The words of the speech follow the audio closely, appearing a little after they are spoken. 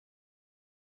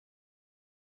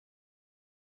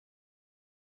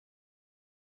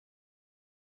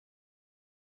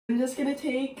I'm just gonna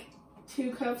take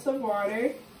 2 cups of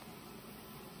water.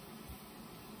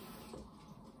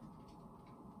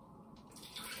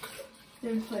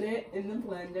 And put it in the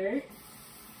blender.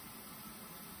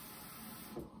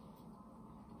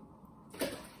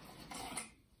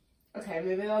 Okay,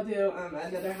 maybe I'll do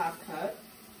another 1/2 cup.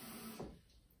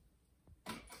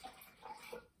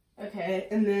 Okay,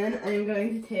 and then I'm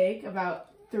going to take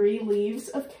about 3 leaves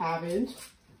of cabbage.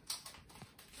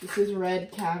 This is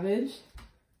red cabbage.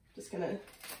 Just gonna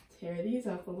tear these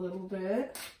up a little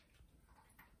bit.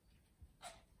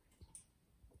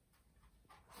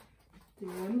 Do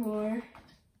 1 more.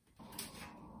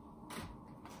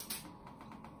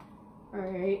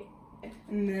 Alright,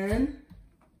 and then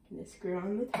I'm gonna screw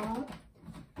on the top.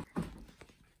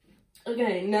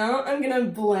 Okay, now I'm gonna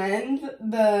blend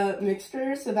the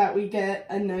mixture so that we get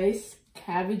a nice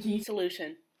cabbagey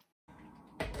solution.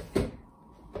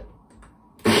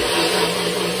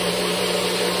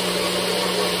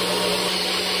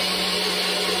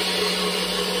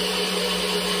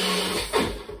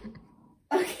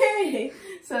 Okay,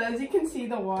 so as you can see,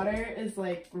 the water is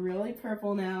like really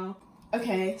purple now.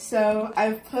 Okay, so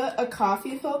I've put a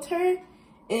coffee filter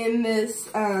in this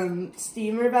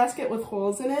steamer basket with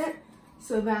holes in it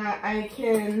so that I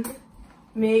can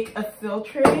make a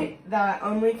filtrate that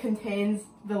only contains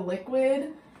the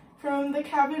liquid from the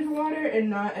cabbage water and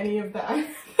not any of the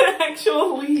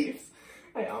actual leaves.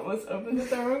 I almost opened it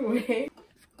the wrong way.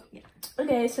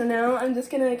 Okay, so now I'm just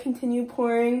gonna continue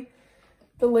pouring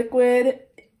the liquid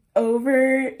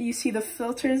over. You see the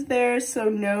filters there, so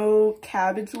no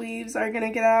cabbage leaves are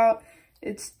gonna get out.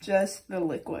 It's just the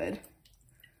liquid.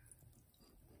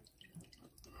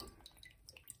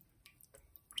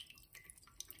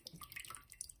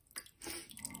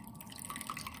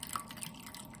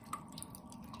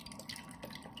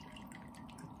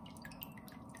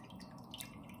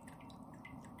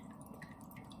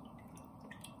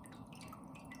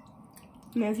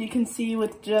 And as you can see,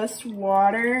 with just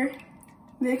water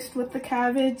mixed with the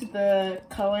cabbage, the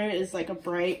color is like a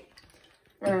bright,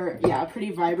 or yeah, pretty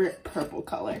vibrant purple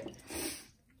color.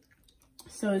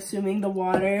 So assuming the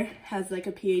water has like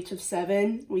a pH of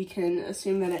 7, we can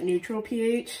assume that at neutral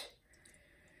pH,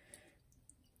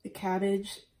 the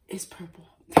cabbage is purple.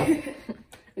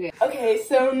 Okay,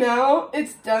 so now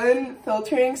it's done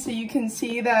filtering, so you can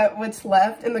see that what's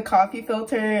left in the coffee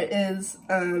filter is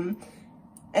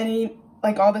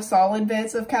like all the solid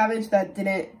bits of cabbage that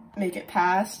didn't make it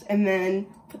past, and then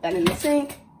put that in the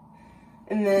sink.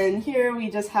 And then here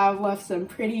we just have left some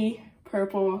pretty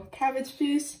purple cabbage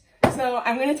juice. So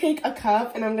I'm gonna take a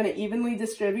cup and I'm gonna evenly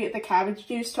distribute the cabbage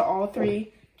juice to all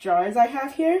 3 jars I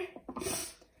have here.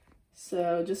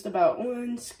 So just about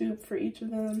 1 scoop for each of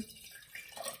them.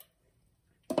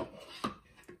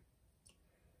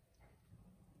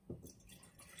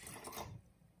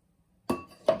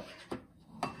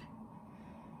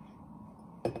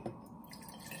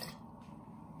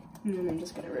 And then I'm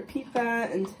just gonna repeat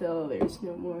that until there's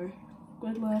no more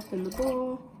liquid left in the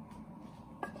bowl.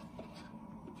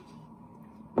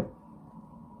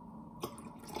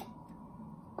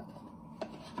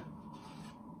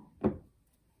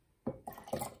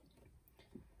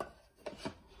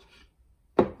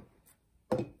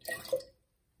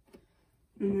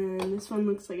 And then this one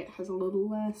looks like it has a little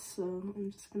less, so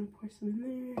I'm just gonna pour some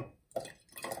in there.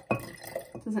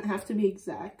 It doesn't have to be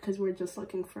exact because we're just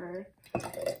looking for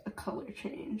a color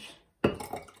change.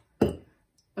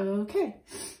 Okay,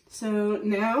 so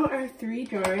now our 3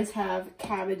 jars have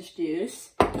cabbage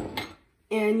juice,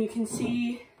 and you can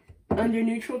see under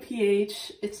neutral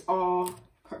pH it's all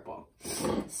purple.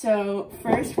 So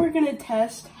first we're going to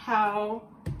test how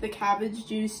the cabbage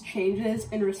juice changes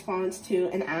in response to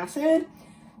an acid.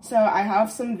 So I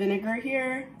have some vinegar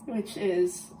here, which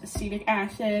is acetic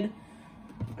acid.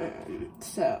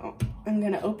 So I'm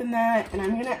going to open that, and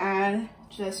I'm going to add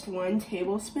just 1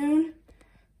 tablespoon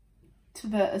to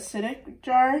the acidic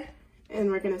jar, and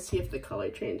we're going to see if the color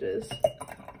changes.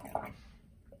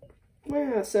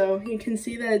 Wow, so you can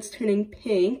see that it's turning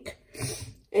pink,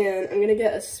 and I'm going to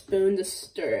get a spoon to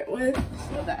stir it with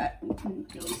so that you can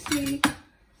really see.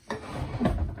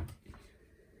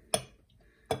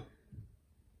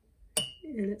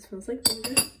 And it smells like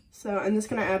vinegar. So I'm just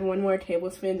gonna add 1 more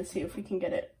tablespoon to see if we can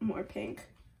get it more pink.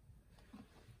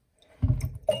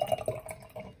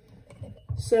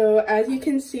 So as you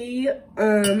can see,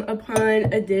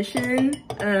 upon addition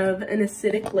of an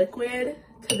acidic liquid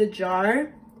to the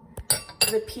jar,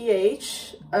 the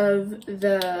pH of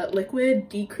the liquid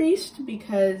decreased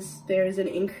because there's an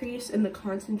increase in the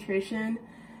concentration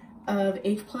of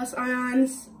H+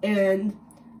 ions, and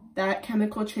that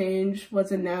chemical change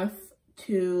was enough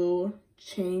to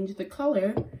change the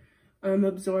color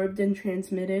absorbed and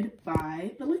transmitted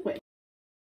by the liquid.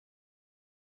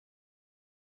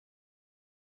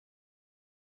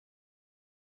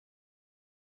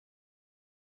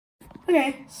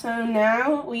 Okay, so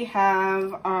now we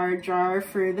have our jar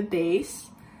for the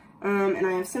base, and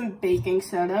I have some baking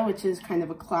soda, which is kind of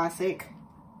a classic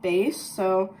base,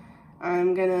 so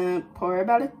I'm gonna pour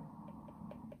about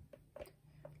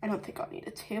I don't think I'll need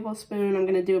a tablespoon. I'm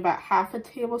gonna do about half a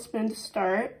tablespoon to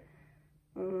start.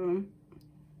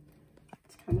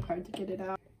 It's kind of hard to get it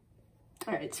out.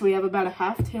 All right, so we have about a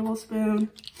half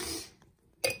tablespoon.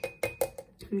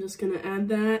 I'm just gonna add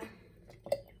that.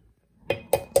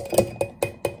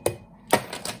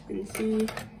 And you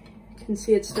can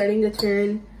see it's starting to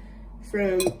turn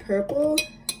from purple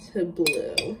to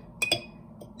blue.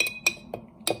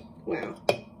 Wow.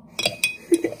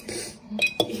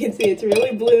 You can see it's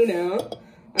really blue now.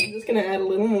 I'm just gonna add a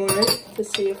little more to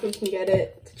see if we can get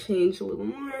it to change a little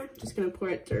more. I'm just gonna pour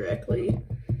it directly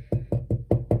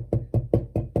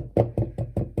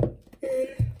in.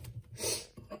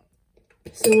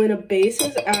 So when a base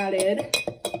is added,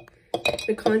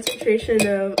 the concentration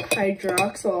of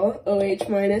hydroxyl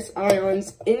OH-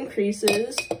 ions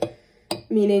increases,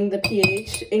 meaning the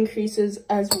pH increases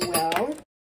as well.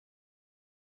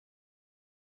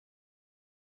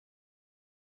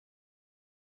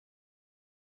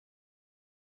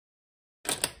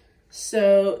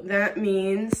 So that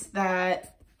means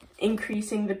that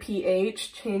increasing the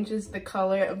pH changes the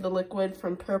color of the liquid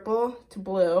from purple to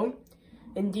blue,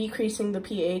 and decreasing the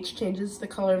pH changes the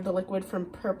color of the liquid from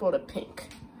purple to pink.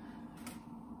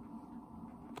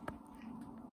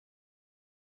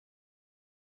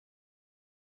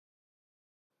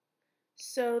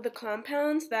 So the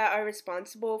compounds that are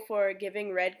responsible for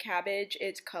giving red cabbage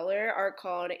its color are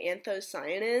called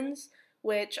anthocyanins,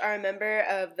 which are a member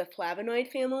of the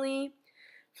flavonoid family.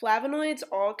 Flavonoids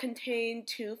all contain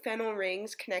two phenyl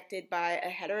rings connected by a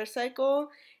heterocycle,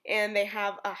 and they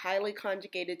have a highly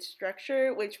conjugated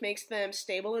structure, which makes them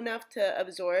stable enough to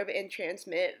absorb and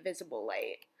transmit visible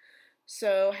light.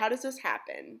 So how does this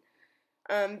happen?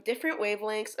 Different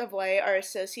wavelengths of light are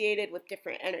associated with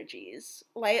different energies.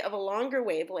 Light of a longer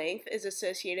wavelength is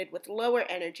associated with lower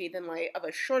energy than light of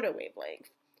a shorter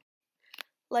wavelength.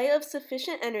 Light of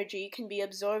sufficient energy can be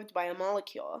absorbed by a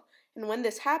molecule, and when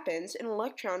this happens, an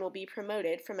electron will be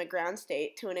promoted from a ground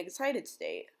state to an excited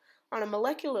state. On a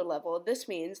molecular level, this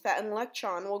means that an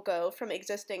electron will go from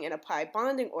existing in a pi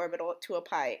bonding orbital to a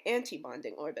pi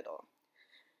antibonding orbital.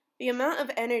 The amount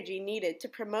of energy needed to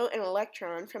promote an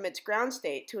electron from its ground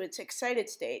state to its excited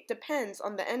state depends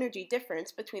on the energy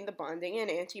difference between the bonding and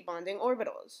antibonding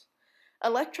orbitals.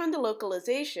 Electron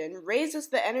delocalization raises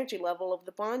the energy level of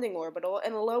the bonding orbital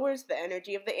and lowers the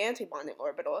energy of the antibonding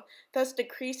orbital, thus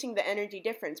decreasing the energy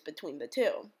difference between the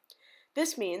two.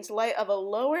 This means light of a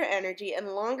lower energy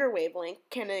and longer wavelength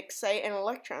can excite an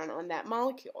electron on that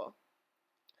molecule.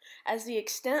 As the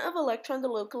extent of electron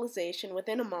delocalization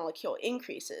within a molecule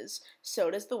increases,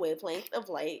 so does the wavelength of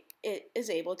light it is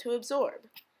able to absorb.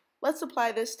 Let's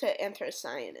apply this to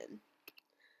anthocyanin.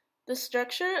 The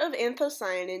structure of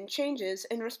anthocyanin changes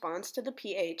in response to the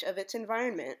pH of its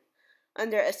environment.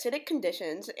 Under acidic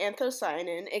conditions,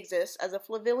 anthocyanin exists as a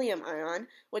flavillum ion,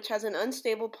 which has an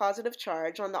unstable positive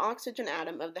charge on the oxygen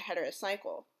atom of the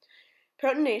heterocycle.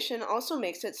 Protonation also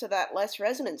makes it so that less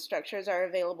resonance structures are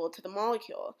available to the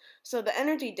molecule, so the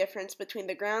energy difference between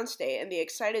the ground state and the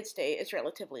excited state is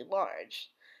relatively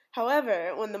large.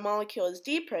 However, when the molecule is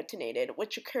deprotonated,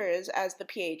 which occurs as the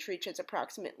pH reaches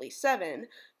approximately 7,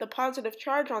 the positive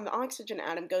charge on the oxygen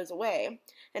atom goes away,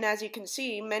 and as you can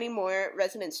see, many more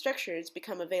resonance structures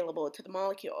become available to the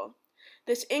molecule.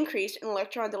 This increase in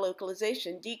electron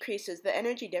delocalization decreases the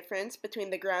energy difference between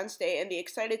the ground state and the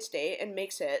excited state and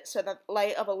makes it so that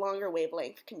light of a longer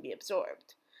wavelength can be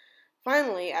absorbed.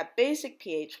 Finally, at basic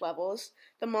pH levels,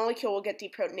 the molecule will get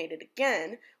deprotonated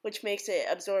again, which makes it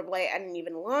absorb light at an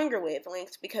even longer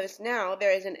wavelength because now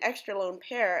there is an extra lone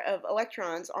pair of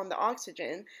electrons on the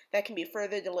oxygen that can be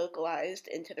further delocalized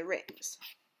into the rings.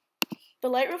 The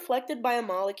light reflected by a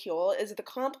molecule is the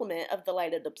complement of the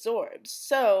light it absorbs.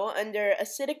 So, under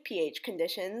acidic pH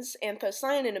conditions,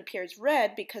 anthocyanin appears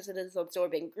red because it is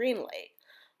absorbing green light.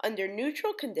 Under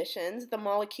neutral conditions, the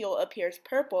molecule appears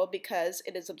purple because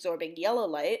it is absorbing yellow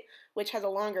light, which has a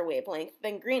longer wavelength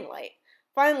than green light.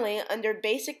 Finally, under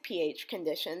basic pH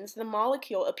conditions, the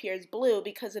molecule appears blue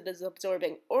because it is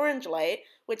absorbing orange light,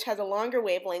 which has a longer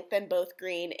wavelength than both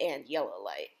green and yellow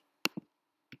light.